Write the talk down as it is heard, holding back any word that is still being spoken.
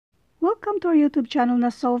Welcome to our YouTube channel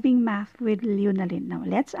na Solving Math with Leonalyn. Now,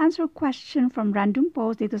 let's answer a question from random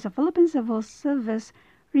post dito sa Philippine Civil Service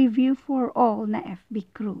Review for All na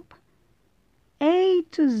FB group. A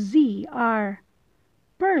to Z are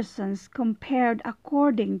persons compared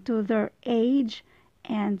according to their age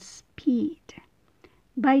and speed.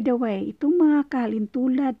 By the way, itong mga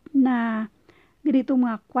kalintulad na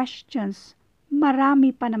ganitong mga questions,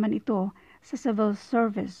 marami pa naman ito sa civil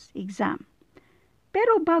service exam.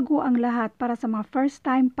 Pero bago ang lahat, para sa mga first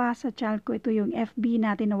time pa sa channel ko, ito yung FB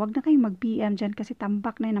natin na huwag na kayong mag-PM dyan kasi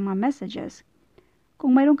tambak na yun ang mga messages.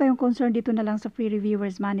 Kung mayroon kayong concern, dito na lang sa free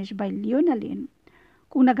reviewers managed by Leonalyn.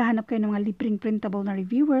 Kung naghahanap kayo ng mga libreng printable na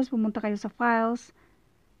reviewers, pumunta kayo sa files,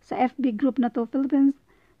 sa FB group na to, Philippine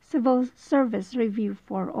Civil Service Review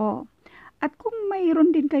for All. At kung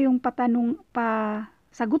mayroon din kayong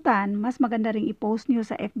sagutan, mas maganda ring i-post nyo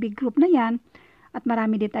sa FB group na yan. At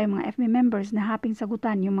marami din tayong mga FB members na haping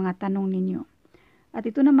sagutan yung mga tanong ninyo. At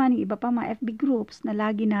ito naman yung iba pa mga FB groups na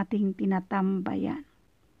lagi nating tinatambayan.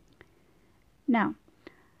 Now,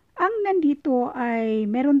 ang nandito ay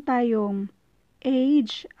meron tayong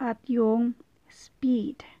age at yung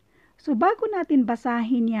speed. So, bago natin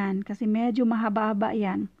basahin yan, kasi medyo mahaba-haba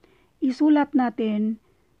yan, isulat natin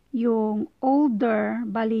yung older,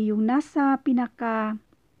 bali yung nasa pinaka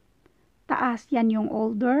taas, yan yung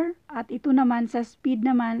older. At ito naman sa speed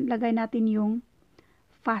naman, lagay natin yung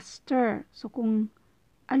faster. So, kung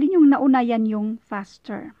alin yung nauna, yan yung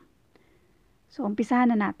faster. So,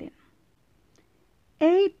 umpisahan na natin.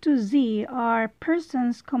 A to Z are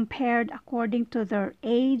persons compared according to their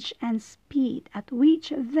age and speed at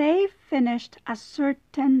which they finished a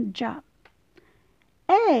certain job.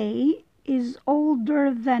 A is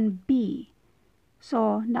older than B.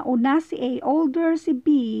 So, nauna si A, older si B,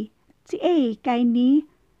 si A kay ni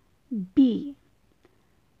B.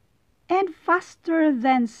 And faster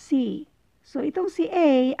than C. So, itong si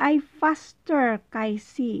A ay faster kay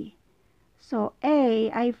C. So,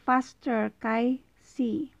 A ay faster kay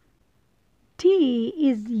C. T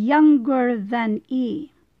is younger than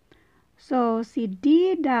E. So, si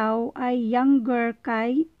D daw ay younger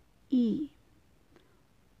kay E.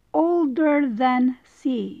 Older than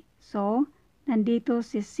C. So, nandito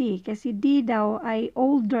si C kasi D daw ay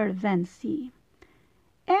older than C.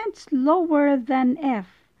 And slower than F.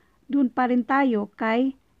 Doon pa rin tayo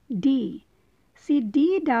kay D. Si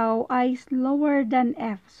D daw ay slower than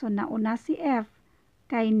F. So, nauna si F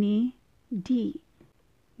kay ni D.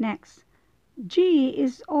 Next. G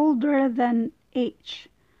is older than H.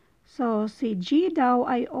 So, si G daw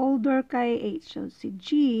ay older kay H. So, si G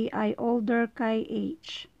ay older kay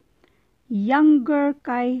H. Younger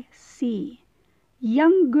kay C.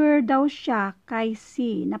 Younger daw siya kay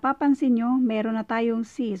C. Napapansin nyo, meron na tayong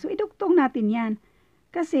C. So, idugtong natin yan.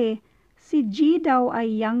 Kasi, si G daw ay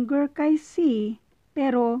younger kay C,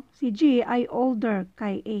 pero si G ay older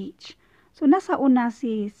kay H. So, nasa una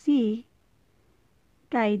si C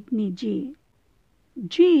kay ni G.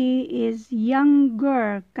 G is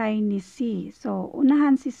younger kay ni C. So,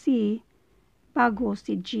 unahan si C bago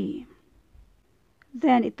si G.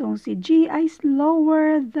 Then, itong si G ay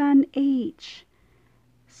slower than H.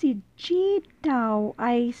 Si G daw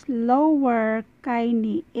ay slower kay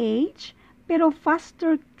ni H, pero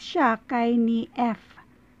faster siya kay ni F.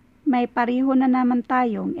 May pareho na naman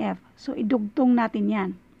tayong F. So, idugtong natin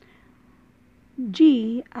yan. G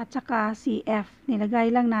at saka si F. Nilagay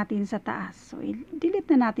lang natin sa taas. So, delete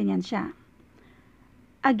na natin yan siya.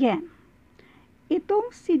 Again, itong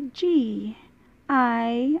si G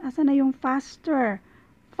ay, asa na yung faster?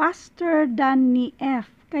 Faster than ni F.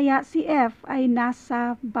 Kaya si F ay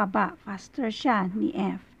nasa baba. Faster siya ni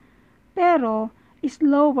F. Pero,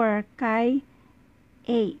 slower kay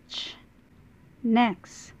H.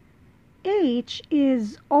 Next. H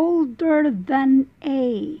is older than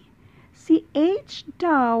A. Si H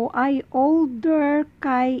daw ay older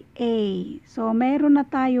kay A. So, meron na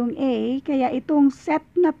tayong A. Kaya itong set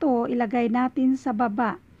na to, ilagay natin sa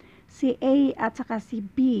baba. Si A at saka si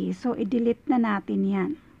B. So, i-delete na natin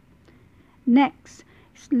yan. Next.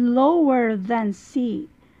 Slower than C.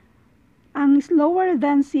 Ang slower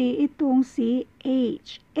than C, itong si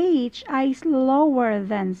H. H ay slower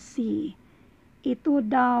than C. Ito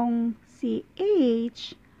daw si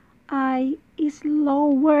H ay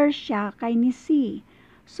slower siya kay ni C.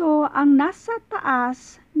 So, ang nasa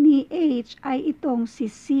taas ni H ay itong si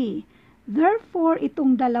C. Therefore,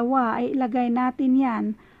 itong dalawa ay ilagay natin yan.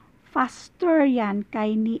 Faster yan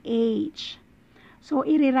kay ni H. So,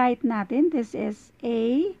 i-rewrite natin. This is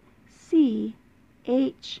A, C,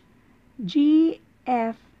 H, G,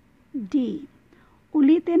 F, D.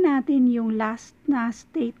 Ulitin natin yung last na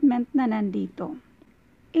statement na nandito.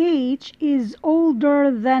 H is older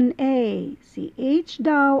than A. Si H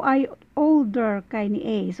daw ay older kay ni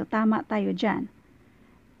A. So, tama tayo dyan.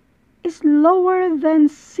 Is lower than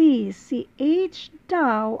C. Si H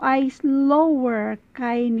daw ay slower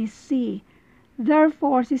kay ni C.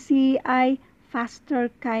 Therefore, si C ay faster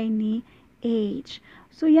kay ni H.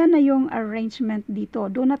 So, yan na yung arrangement dito.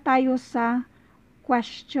 Doon na tayo sa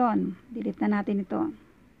question. Delete na natin ito.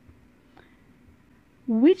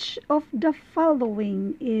 Which of the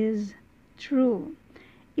following is true?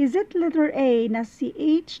 Is it letter A na si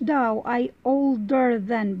H daw ay older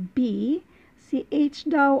than B? Si H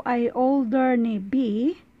daw ay older ni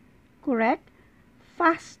B? Correct?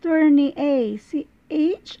 Faster ni A. Si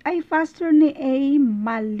H ay faster ni A?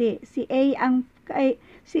 Mali. Si A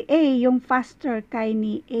yung faster kay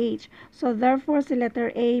ni H. So therefore si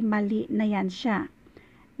letter A mali na yan siya.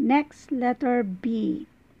 Next, letter B.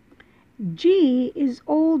 G is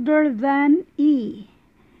older than E.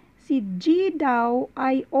 Si G daw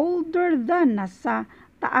ay older than, nasa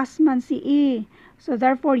taas man si E. So,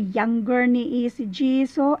 therefore, younger ni E si G.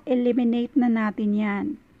 So, eliminate na natin yan.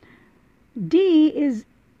 D is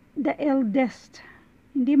the eldest.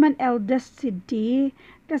 Hindi man eldest si D.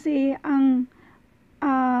 Kasi ang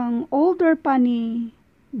older pa ni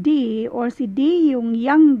D or si D yung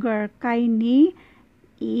younger kay ni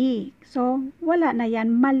E. So, wala na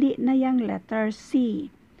yan. Mali na yung letter C.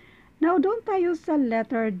 Now, doon tayo sa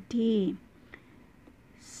letter D.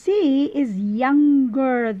 C is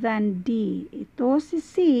younger than D. Ito si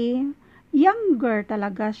C, younger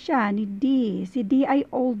talaga siya ni D. Si D ay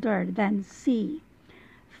older than C.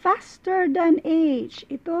 Faster than H.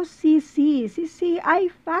 Ito si C. Si C ay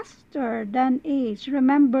faster than H.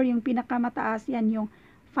 Remember, yung pinakamataas yan yung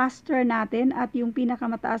faster natin at yung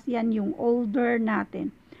pinakamataas yan yung older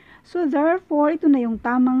natin. So, therefore, ito na yung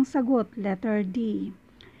tamang sagot, letter D.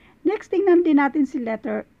 Next, tingnan din natin si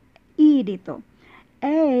letter E dito.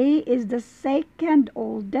 A is the second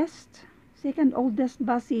oldest. Second oldest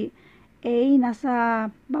ba si A? Nasa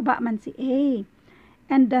baba man si A.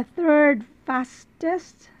 And the third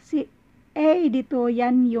fastest, si A dito,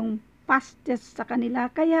 yan yung fastest sa kanila.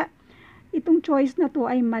 Kaya, itong choice na to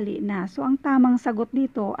ay mali na. So, ang tamang sagot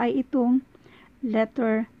dito ay itong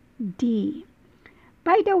letter D.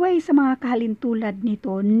 By the way, sa mga kahalintulad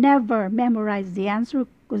nito, never memorize the answer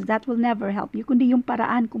because that will never help you, kundi yung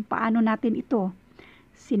paraan kung paano natin ito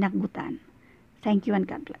sinagutan. Thank you and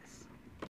God bless.